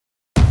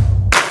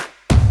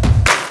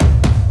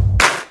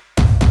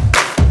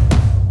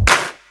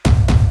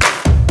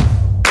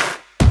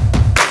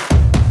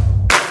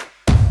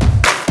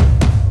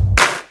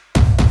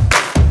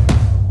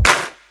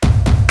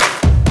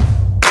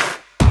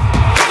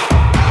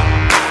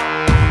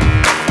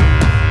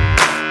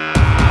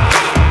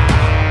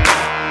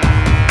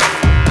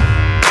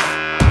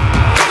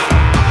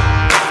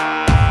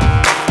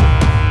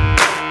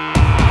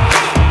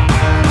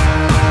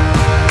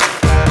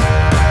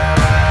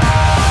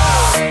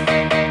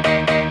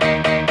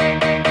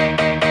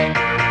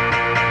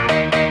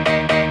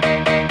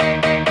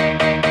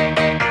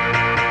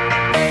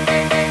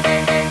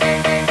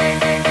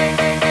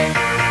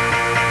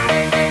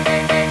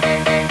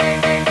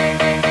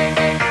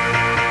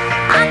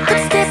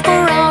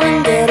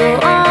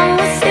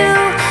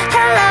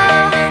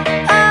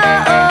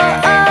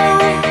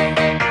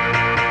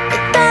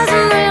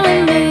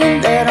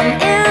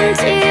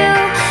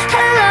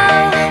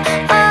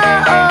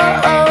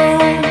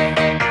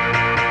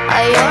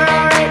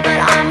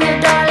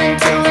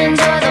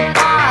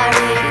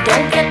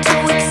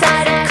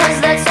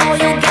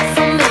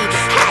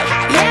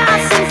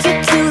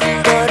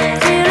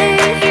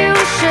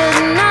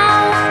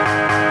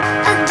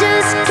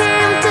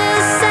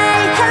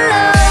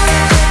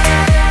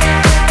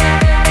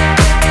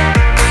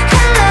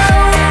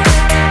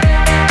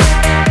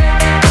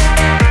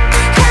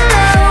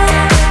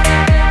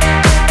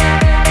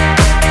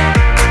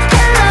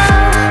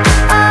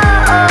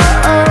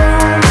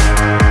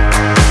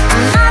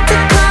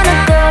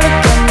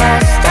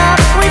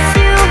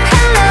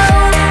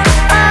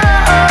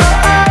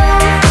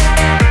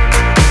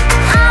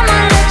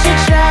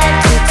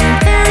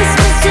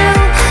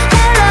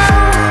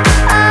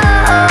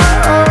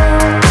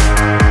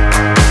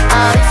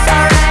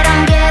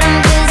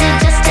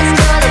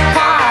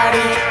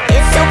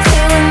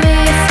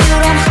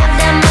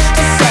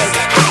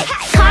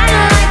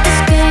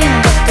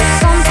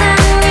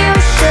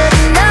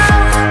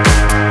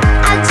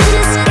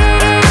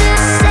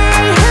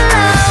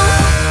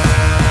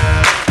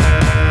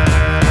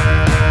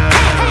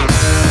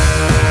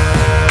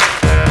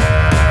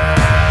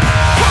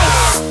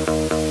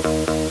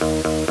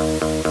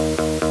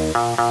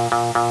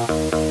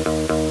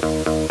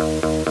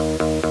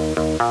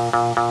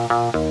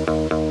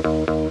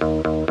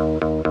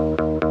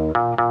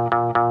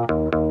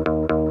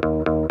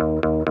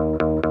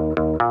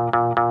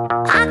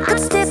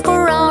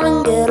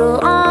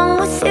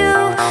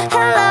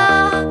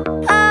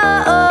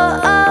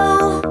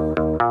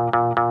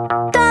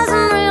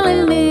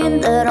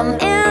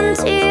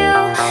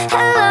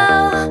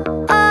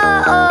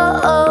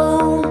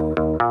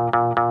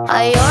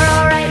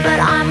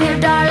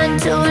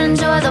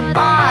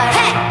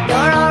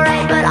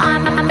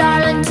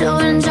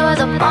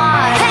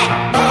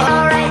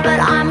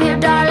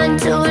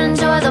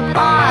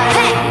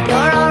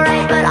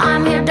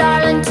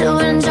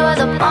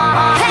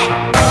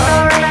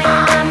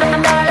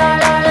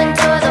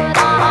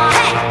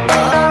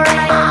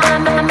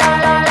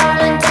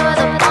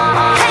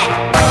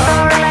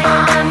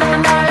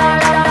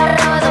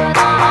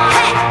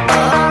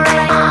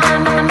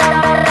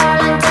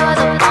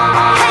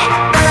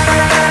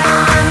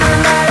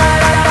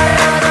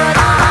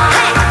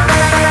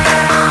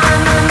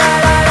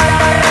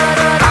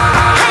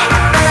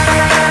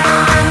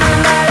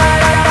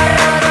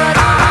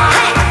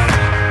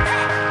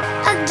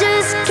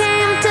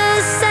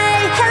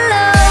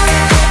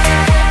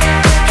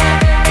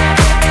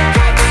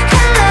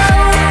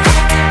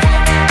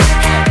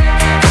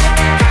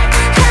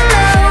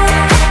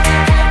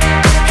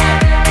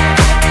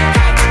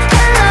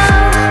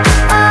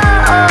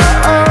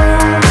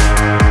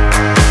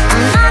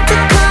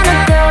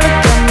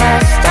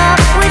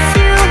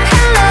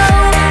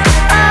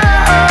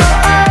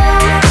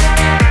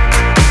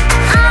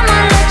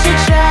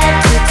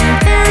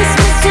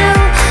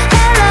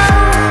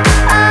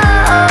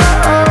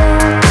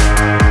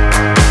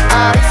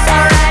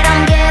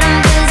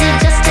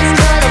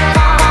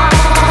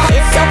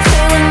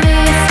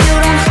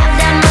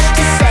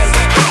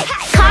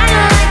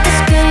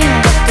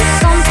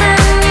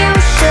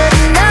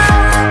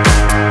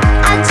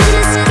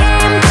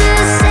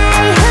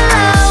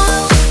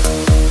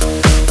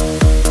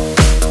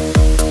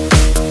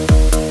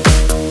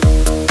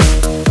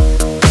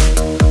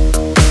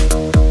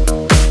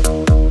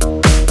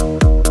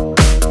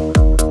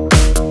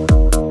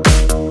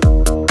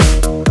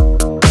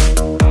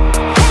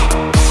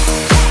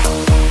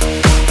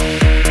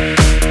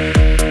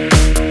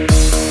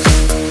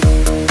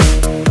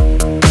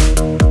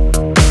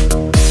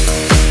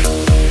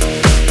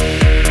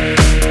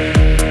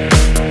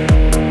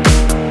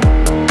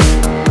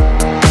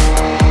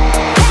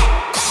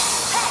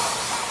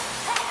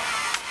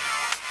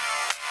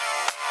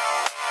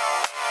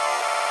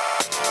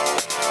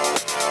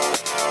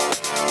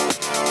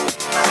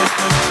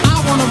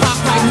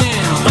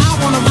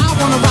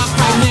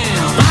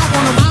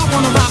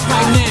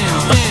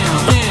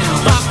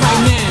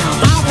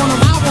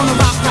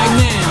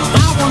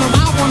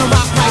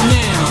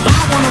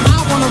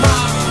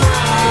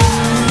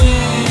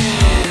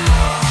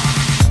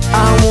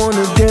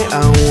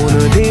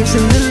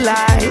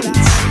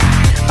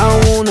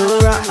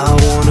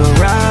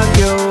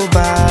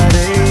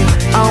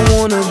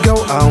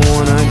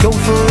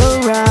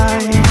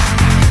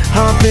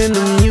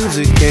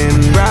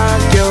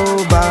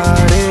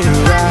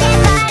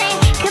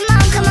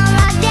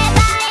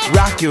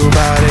your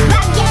body.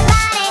 Rock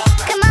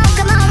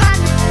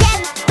your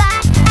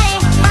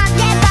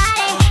body,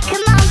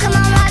 come on,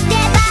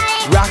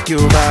 rock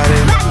your body.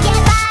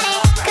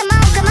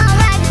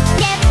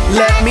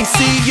 Let me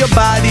see your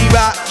body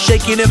rock,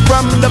 shaking it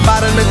from the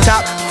bottom to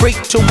top.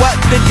 Freak to what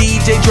the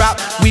DJ drop.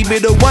 We be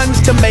the ones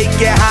to make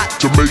it hot.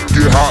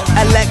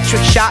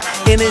 Electric shock,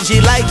 energy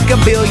like a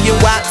billion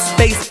watts.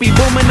 Space be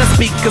booming, the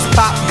speakers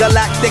pop.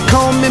 Galactic,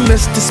 call me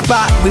Mr.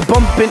 Spot. We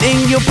bumping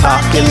in your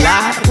parking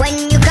lot.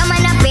 When you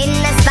coming up in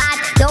the spot,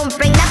 don't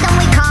bring nothing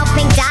we call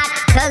pink dot,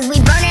 cause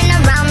we burning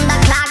around the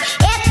clock.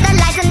 Hit the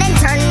lights and then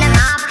turn them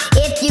off.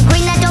 If you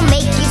green, that don't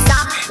make you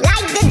stop.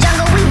 Like the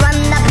jungle, we run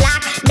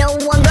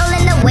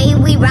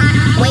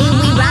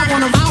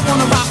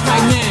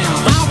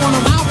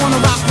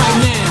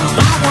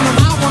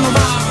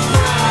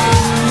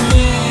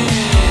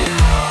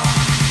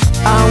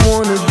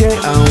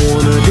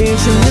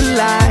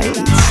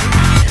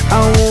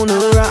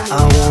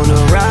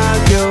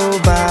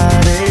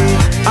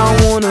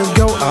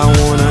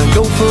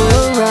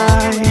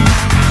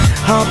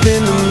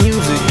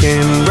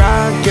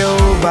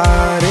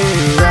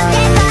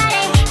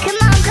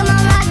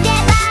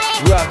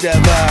that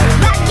body.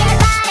 Rock your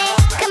body,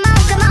 come on,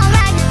 rock your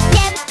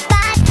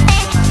body.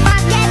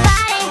 Rock your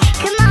body,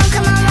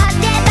 come on, rock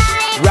your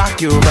body. Rock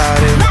your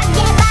body. Rock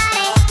your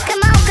body, come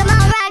on,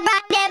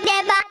 rock your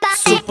body.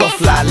 Super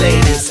fly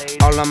ladies,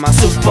 all of my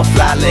super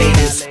fly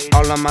ladies,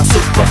 all of my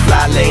super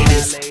fly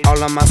ladies,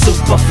 all of my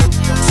super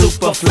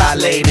fly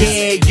ladies.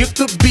 Yeah, you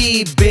could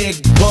be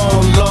big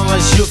bone, long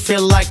as you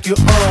feel like you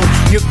own.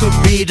 You could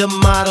be the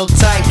model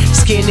type,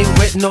 skinny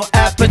with no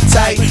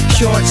appetite,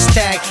 short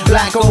stack,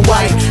 black or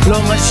white,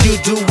 long as you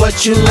do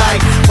what you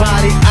like.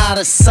 Body out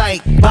of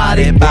sight,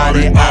 body out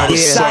of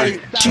sight.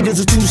 She does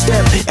a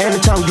two-step and a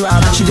tongue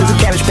drop. She does a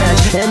cabbage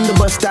patch and the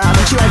bus stop.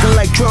 She like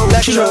electro,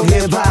 she love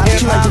hip-hop.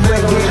 She like the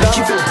reggae,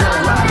 she feel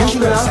punk rock. You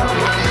know?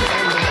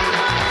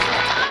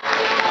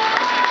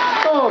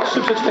 O,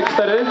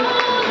 3/4.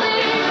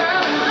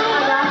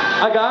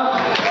 Aga?